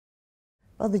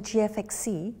Well, the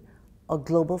GFXC, or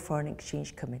Global Foreign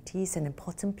Exchange Committee, is an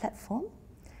important platform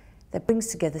that brings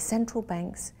together central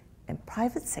banks and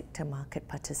private sector market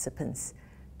participants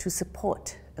to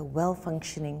support a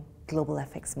well-functioning global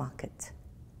FX market.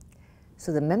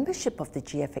 So the membership of the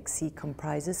GFXC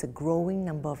comprises a growing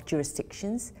number of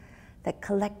jurisdictions that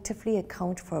collectively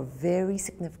account for a very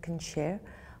significant share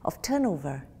of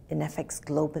turnover in FX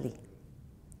globally.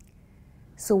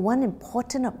 So one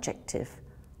important objective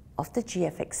of the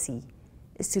GFXC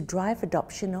is to drive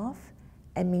adoption of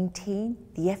and maintain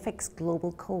the FX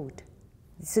Global Code.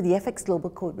 So the FX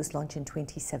Global Code was launched in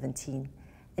 2017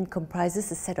 and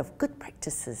comprises a set of good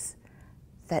practices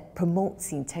that promotes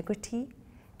the integrity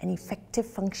and effective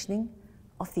functioning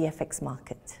of the FX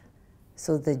market.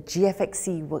 So the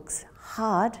GFXC works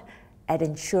hard at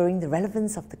ensuring the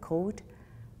relevance of the code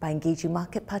by engaging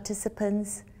market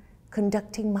participants,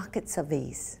 conducting market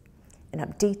surveys, and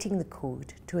updating the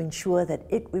code to ensure that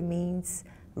it remains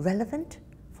relevant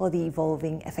for the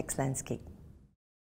evolving FX landscape.